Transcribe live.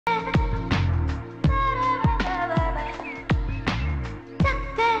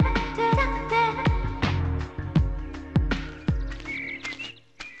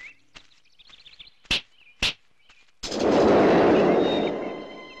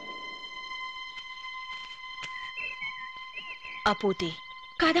పూతి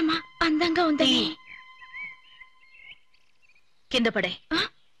కాదమ్మా, అందంగా ఉంది. కింద పడే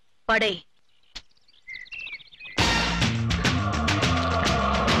పడే.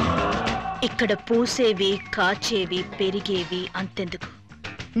 ఇక్కడ పూసేవి, కాచేవి, పెరిగేవి అంతెందుకు,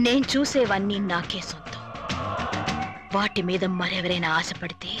 నేను చూసేవన్నీ నాకే సొంతం. వాటి మీద మరెవరైనా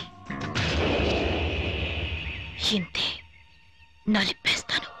ఆశపడితే ఇంతే,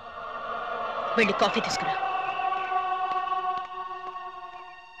 నలిపేస్తాను. వెళ్ళి కాఫీ తీసుకురా.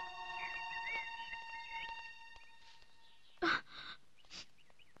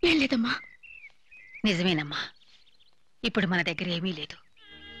 లేదమ్మా. నిజమేనమ్మా, ఇప్పుడు మన దగ్గర ఏమీ లేదు.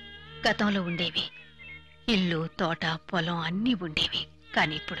 గతంలో ఉండేవి ఇల్లు, తోట, పొలం అన్నీ ఉండేవి.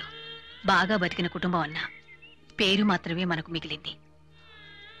 కానీ ఇప్పుడు బాగా బతికిన కుటుంబం అన్నా పేరు మాత్రమే మనకు మిగిలింది.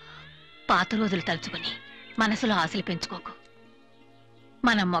 పాత రోజులు తలుచుకొని మనసులో ఆశలు పెంచుకోకు.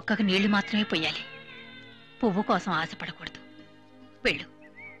 మనం మొక్కకు నీళ్లు మాత్రమే పొయ్యాలి, పువ్వు కోసం ఆశపడకూడదు. వెళ్ళు,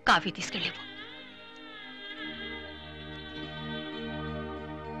 కాఫీ తీసుకెళ్ళేవు.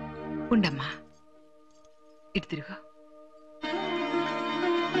 ఉండమ్మా, ఇటు తిరుగు.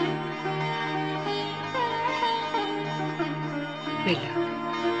 వెళ్ళు.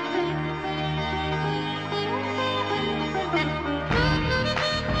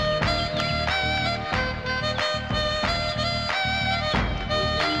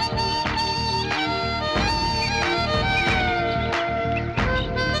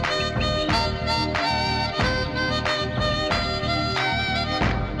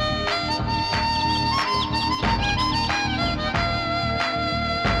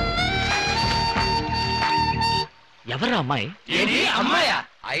 ఎవరా అమ్మాయి? అమ్మాయా?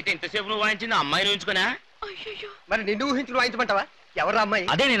 అయితే ఇంతసేపు నువ్వు వాయించింది అమ్మాయిని ఊహించుకున్నా? మరి నిన్ను ఊహించుకుని వాయించమంటావా? ఎవరా అమ్మాయి?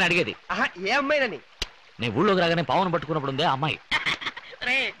 అదే నేను అడిగేది. ఏ అమ్మాయినని? నేను ఊళ్ళోకి రాగానే పావును పట్టుకున్నప్పుడు ఉందే అమ్మాయి.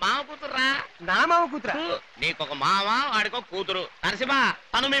 మామ కూతురురా. నా మామ కూతురా? నీకొక మామ, వాడికొక కూతురు. నరసింహ,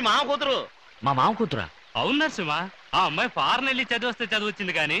 తను మీ మామ కూతురు. మా మామ కూతురా? అవును నరసింహ, ఆ అమ్మాయి ఫారెన్ వెళ్ళి చదివస్తే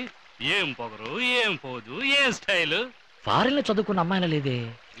చదివచ్చింది కానీ ఏం పొగరు, ఏం పోదు, ఏం స్టైల్. ఫారెన్ లో చదువుకున్న అమ్మాయిలా లేదే.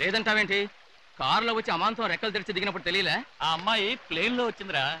 లేదంటావేంటి? కారులో వచ్చి అమాంతం రెక్కలు తెరిచి దిగినప్పుడు తెలియలే? ఆ అమ్మాయి ప్లేన్ లో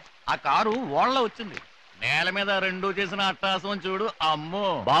వచ్చిందిరా, ఆ కారు ఓళ్ళలో వచ్చింది. నేల మీద రెండు చేసిన అట్టాసం చూడు. అమ్మో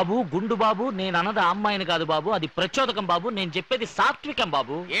బాబు, గుండు బాబు, నేను అన్నది అమ్మాయిని కాదు బాబు, అది ప్రచోదకం బాబు. నేను చెప్పేది సాత్వికం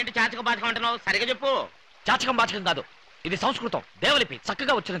బాబు. ఏంటి చాచకం బాచకం అంటున్నావు? సరిగా చెప్పు. చాచకం బాచకం కాదు, ఇది సంస్కృతం, దేవలిపి,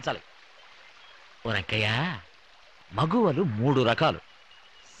 చక్కగా ఉచ్చరించాలి. ఓ రంకయ్య, మగువలు 3 రకాలు: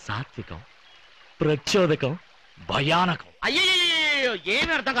 సాత్వికం, ప్రచోదకం, భయానకం. అయ్యో,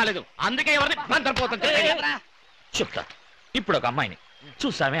 ఏమీ అర్థం కాలేదు. అందుకే ఎవరిని చెప్తా. ఇప్పుడు ఒక అమ్మాయిని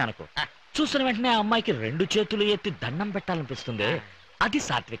చూసామే అనుకో, చూసిన వెంటనే ఆ అమ్మాయికి 2 చేతులు ఎత్తి దండం పెట్టాలనిపిస్తుంది, అది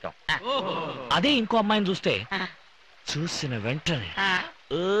సాత్వికం. అదే ఇంకో అమ్మాయిని చూస్తే చూసిన వెంటనే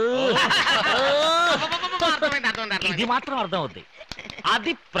ఇది మాత్రం అర్థం అవుద్ది,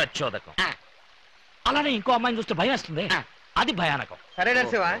 అది ప్రచోదకం. అలానే ఇంకో అమ్మాయిని చూస్తే భయం వేస్తుంది, అది భయానకం. సరే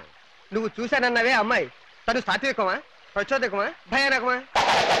నరసింహ, నువ్వు చూశానన్నవే అమ్మాయి, తను సాత్వికమా, ప్రచోదకమా, భయానకమా?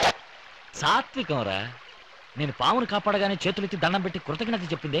 సాత్వికం రా. నేను పామును కాపాడగానే చేతులెత్తి దండం పెట్టి కృతజ్ఞత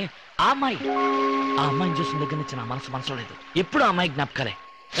చెప్పిందే ఆ అమ్మాయి. ఆ అమ్మాయిని చూసిన దగ్గర నుంచి నా మనసు లేదు, ఎప్పుడు ఆ అమ్మాయి జ్ఞాపకాలే.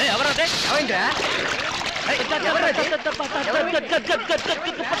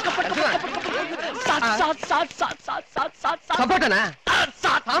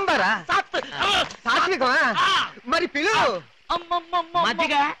 మరి పిలువు.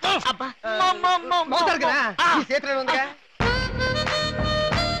 చేతులు ఉందిగా.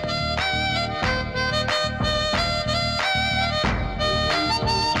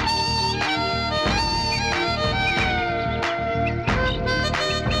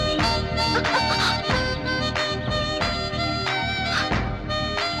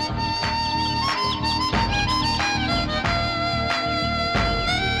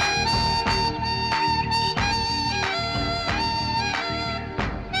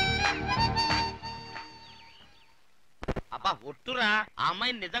 అబ్బా ఒట్టురా, ఆ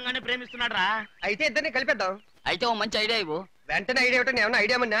అమ్మాయిని నిజంగానే ప్రేమిస్తున్నాడు రా. అయితే ఇద్దరిని కలిపేద్దాం. అయితే ఓ మంచి ఐడియా ఇవ్వు. వెంటనే ఐడియా ఇవ్వటం ఏమన్నా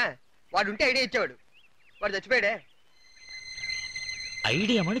ఐడియా మన్నా? వాడు ఉంటే ఐడియా ఇచ్చేవాడు, వాడు చచ్చిపోయాడే.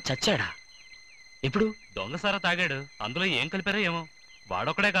 ఐడియా మని చచ్చాడా? ఇప్పుడు దొంగసారా తాగాడు, అందులో ఏం కలిపారో ఏమో.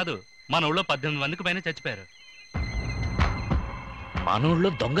 వాడొక్కడే కాదు, మన ఊళ్ళో 18 మందికి పైన చచ్చిపోయారు. మన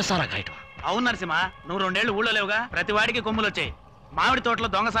ఊళ్ళో దొంగసారా గాయటం? అవును నరసింహ, నువ్వు 2 ఏళ్ళు ఊళ్ళో లేవుగా, ప్రతి వాడికి కొమ్ములు వచ్చాయి. మామిడి తోటలో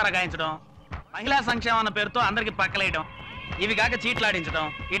దొంగసారా గాయించడం, మహిళా సంక్షేమం అన్న పేరుతో అందరికి పక్కలేయడం, ఇవి కాక చీట్లాడించడం,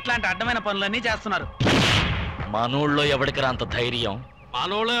 ఇట్లాంటి అడ్డమైన పనులన్నీ చేస్తున్నారు. మనోళ్ళలో ఎవరికి అంత ధైర్యం?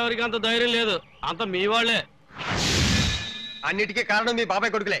 మనోళ్ళలో ఎవరికి అంత ధైర్యం లేదు, అంత మీ వాళ్ళే. అన్నిటికీ కారణం మీ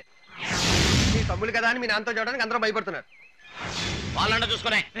బాబాయ్ కొడుకులే. మీ తమ్ముడు కదా అని మీ నాన్నతో చూడడానికి అందరూ భయపడుతున్నారు. వాళ్ళంట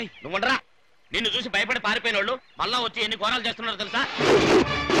చూసుకునే నువ్వు ఉండరా. నిన్ను చూసి భయపడి పారిపోయిన వాళ్ళు మళ్ళా వచ్చి ఎన్ని ఘోరాలు చేస్తున్నారో తెలుసా?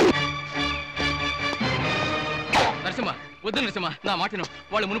 నరసింహ వద్దు నరసింహ, నా మాటను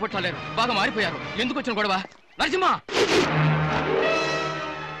వాళ్ళు మునుపట్లేరు, బాగా మారిపోయారు. ఎందుకు వచ్చిన గొడవ? నరసింహ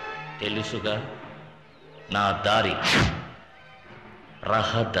తెలుసుగా నా దారి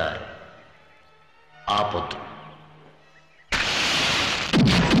రహదారి ఆపొద్దు.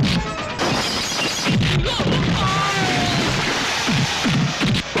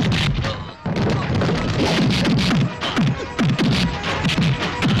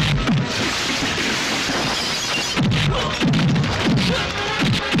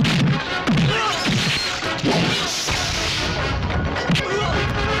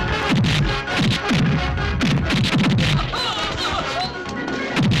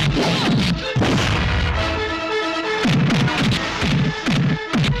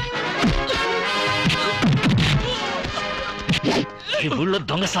 ఈ ఊళ్ళో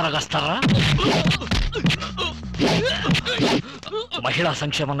దొంగసారగాస్తారా? మహిళా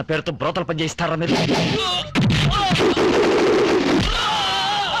సంక్షేమం అన్న పేరుతో బ్రోతలు పనిచేయిస్తారా మీరు?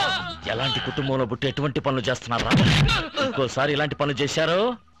 ఎలాంటి కుటుంబంలో పుట్టి ఎటువంటి పనులు చేస్తున్నారా? ఇంకోసారి ఇలాంటి పనులు చేశారు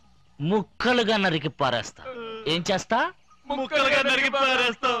ముక్కలుగా నరికి పారేస్తా. ఏం చేస్తా? ముక్కలుగా నరికి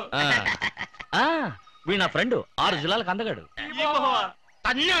పారేస్తావు. వీడు నా ఫ్రెండ్ 6 జిల్లాలకు అందగాడు.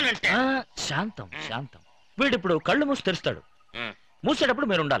 శాంతం శాంతం. వీడిప్పుడు కళ్ళు మూసి తెరుస్తాడు. మూసేటప్పుడు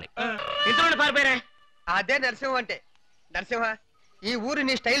మీరు ఉండాలి. ఇంతలో పారిపోయారే. అదే నరసింహ అంటే. నరసింహ, ఈ ఊరు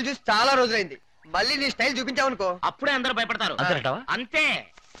నీ స్టైల్ చూసి చాలా రోజులైంది. మళ్ళీ నీ స్టైల్ చూపించావనుకో అప్పుడే అందరూ భయపడతారు. అంతేనటవా? అంతే.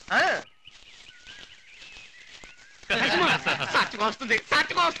 సాక్షిగా వస్తుంది,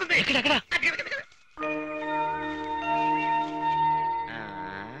 సాక్షిగా వస్తుంది. ఎక్కడెక్కడ?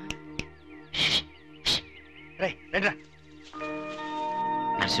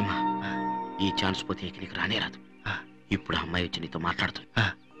 నరసింహ, ఈ ఛాన్స్ పోతే ఇక నీకు రానే రాదు. ఇప్పుడు అమ్మాయి వచ్చి నీతో మాట్లాడుతుంది.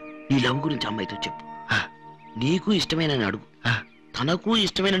 నీ లవ్ గురించి అమ్మాయితో చెప్పు. నీకు ఇష్టమైన అడుగు, తనకు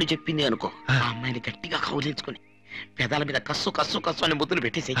ఇష్టమైన చెప్పింది అనుకో. ఆ అమ్మాయిని గట్టిగా కౌలించుకొని పెదాల మీద కస్సు కస్సు కస్సు అని ముద్దులు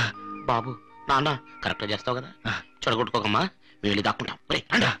పెట్టేసి, బాబు నాన్న కరెక్ట్ చేస్తావు కదా, చెడగొట్టుకోకమ్మా, వెళ్ళి దాక్కుంటాం.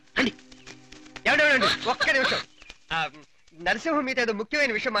 రండి. ఒక్క నిమిషం. నరసింహ మీతో ఏదో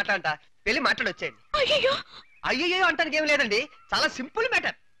ముఖ్యమైన విషయం మాట్లాడంట. వెళ్ళి మాట్లాడొచ్చేయండి. అయ్యో అయ్యో అంటానికి ఏం లేదండి, చాలా సింపుల్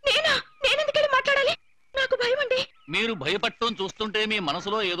మ్యాటర్. నేనెందుకు మాట్లాడాలి? నాకు భయం అండి. మీరు భయపడటం చూస్తుంటే మీ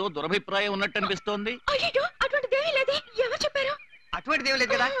మనసులో ఏదో దురభిప్రాయం ఉన్నట్టు అనిపిస్తోంది. అయ్యో అటువంటిదేమీ లేదు. ఎవరు చెప్పారు? అటువంటిది ఏం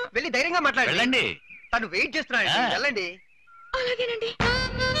లేదు కదా, వెళ్ళి ధైర్యంగా మాట్లాడండి. వెళ్ళండి. తను వెయిట్ చేస్తున్నాడు. వెళ్ళండి. అలాగేనండి.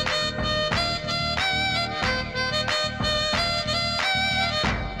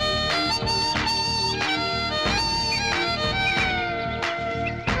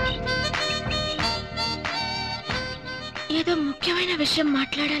 ఏదో ముఖ్యమైన విషయం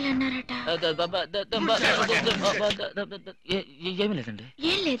మాట్లాడాలన్నారట. ఏమి లేదండి.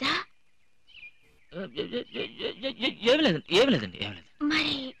 ఏం లేదా? ఏమి లేదండి, ఏమి లేదండి, ఏమి లేదు.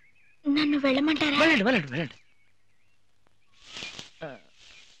 మరి నన్ను వెళ్ళమంటారా? వెళ్ళండి వెళ్ళండి వెళ్ళండి.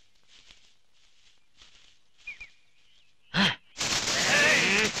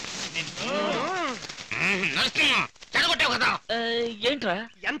 ఏంట్రా?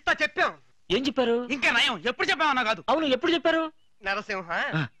 ఎంత చెప్పాం? ఏం చెప్పారు? ఇంకా నయం, ఎప్పుడు చెప్పామన్నా కాదు. అవును, ఎప్పుడు చెప్పారు? నరసింహ,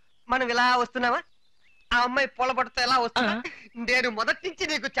 మనం ఇలా వస్తున్నావా? ఆ అమ్మాయి పొలబడితే ఎలా వస్తున్నా? నేను మొదటి నుంచి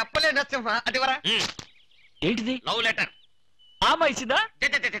నీకు చెప్పలే నరసింహ. అదివరా ఏంటిది? Love letter. ఆ అమ్మాయి ఇచ్చిందా?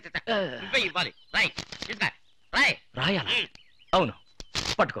 ఇవ్వాలి. రాయ్. రాయాలా? అవును,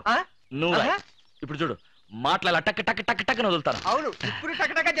 పట్టుకో. నువ్వు రాయ్. ఇప్పుడు చూడు, మాట్లాడాల టక్ టక్ టక్ టక్ వదులుతాను. అవును, ఇప్పుడు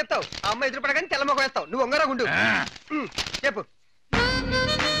టక్ చెప్తావు. ఆ అమ్మాయి ఎదురుపడగానే తెల్లమొక వేస్తావు. నువ్వు ఒంగరా గుండు. చెప్పు.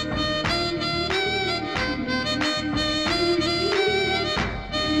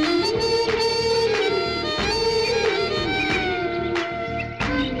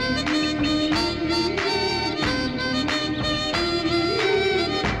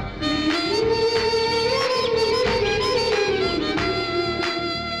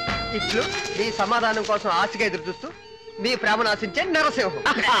 ఇట్లు మీ సమాధానం కోసం ఆశగా ఎదురు చూస్తూ మీ ప్రేమను ఆశించే నరసింహం.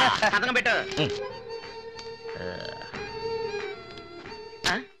 అతను పెట్టు.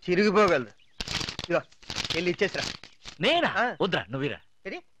 చిరిగిపోగలదు. ఇదిగో వెళ్ళి ఇచ్చేసిరా. నేనా? వద్దురా, నువ్వురా.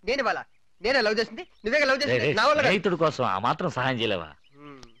 నేను వాళ్ళ నేనే లవ్ చేసింది, నువ్వే లవ్ చేసింది. నా వల్ల రైతుడి కోసం ఆ మాత్రం సహాయం చేయలేవా?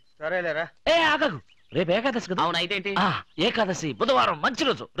 సరేలేరా. ఏ ఆగకు, రేపు ఏకాదశి కదా. అవును, అయితే ఏంటి? ఏకాదశి బుధవారం, మంచి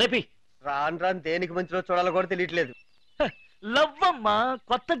రోజు. రేపి రాను దేనికి మంచి రోజు చూడాలో కూడా తెలియట్లేదు. లవ్వమ్మా,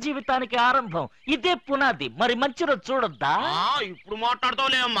 కొత్త జీవితానికి ఆరంభం. ఇదే పునాది. మరి మంచి రోజు చూడొద్దా? ఇప్పుడు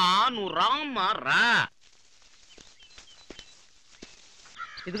మాట్లాడతావులేమ్మా, నువ్వు రామ్మా, రా.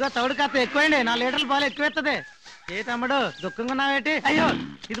 ఇదిగో తౌడు కాస్త ఎక్కువండి, 4 లీటర్లు పాలు ఎక్కువెత్తది. ఏ తమ్ముడు దుఃఖంగా ఉన్నావేటి? అయ్యో,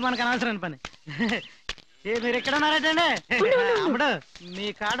 ఇది మనకు అనవసరం పని. మీరు ఎక్కడ ఉన్నారటండి? అప్పుడు మీ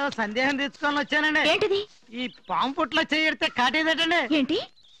కాడ సందేహం తెచ్చుకొని వచ్చానండి. ఏంటిది? ఈ పాము పుట్లో చేయడితే కాటేదటండి. ఏంటి?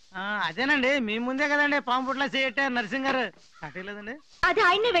 అదేనండి, మీ ముందే కదండి పాము పుట్లో చేయట్టే నరసింగ్ గారు. కాటేలేదండి. అది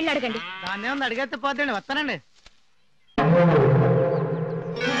ఆయన్నే వెళ్ళి అడగండి. దాన్ని ఏముంది, అడిగేస్తే పోతండి. వస్తానండి.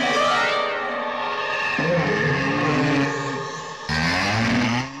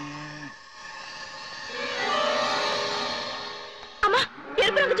 అమ్మా,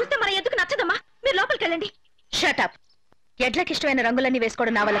 ఎరుపు రంగు చూస్తే మన ఎద్దుకు నచ్చదమ్మా. మీరు లోపలికి వెళ్ళండి. షటప్. ఎడ్లకి ఇష్టమైన రంగులన్నీ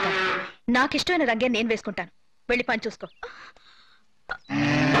వేసుకోవడం నా వల్ల కాదు. నాకు ఇష్టమైన రంగే నేను వేసుకుంటాను. వెళ్ళి పని చూసుకో.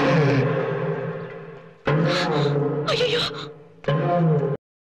 అయ్యో,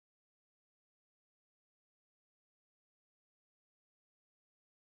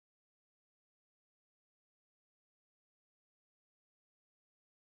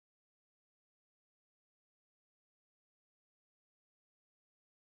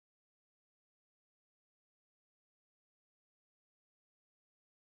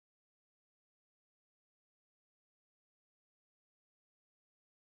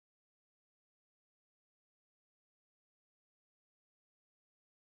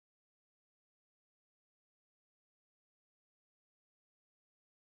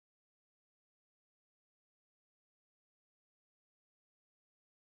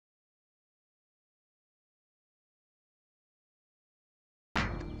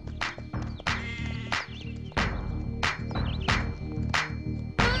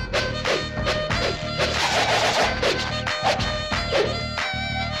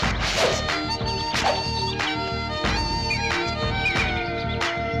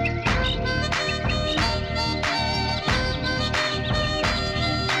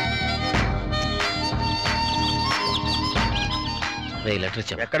 లెటర్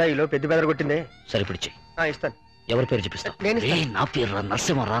ఇచ్చా. ఎక్కడ ఈలో పెద్ద బెదర కొట్టింది? సరిపిడిచి ఇస్తాను. ఎవరి పేరు చెప్పిస్తావు? నేను నా పేరు రా,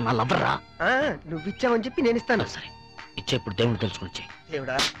 నరసింహరా, నా లవ్వరా. నువ్వు ఇచ్చావని చెప్పి నేను ఇస్తాను. సరే, ఇచ్చేప్పుడు దేవుడు తెలుసుకుని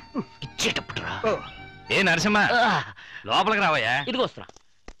దేవుడా ఇచ్చేటప్పుడు రా. ఏ నరసింహ, లోపలికి రావయ్యా. ఇదిగో వస్తున్నా.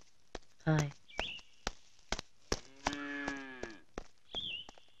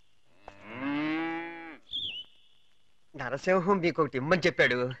 నరసింహం మీకు ఒకటి ఇమ్మని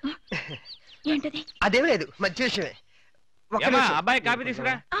చెప్పాడు. ఏంటది? అదేం లేదు, మంచి విషయమే. అబ్బాయి కాపీ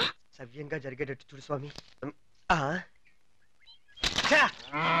తీసుకురా. సవ్యంగా జరిగేటట్టు చూడు స్వామి.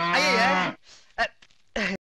 అయ్యయ్యా,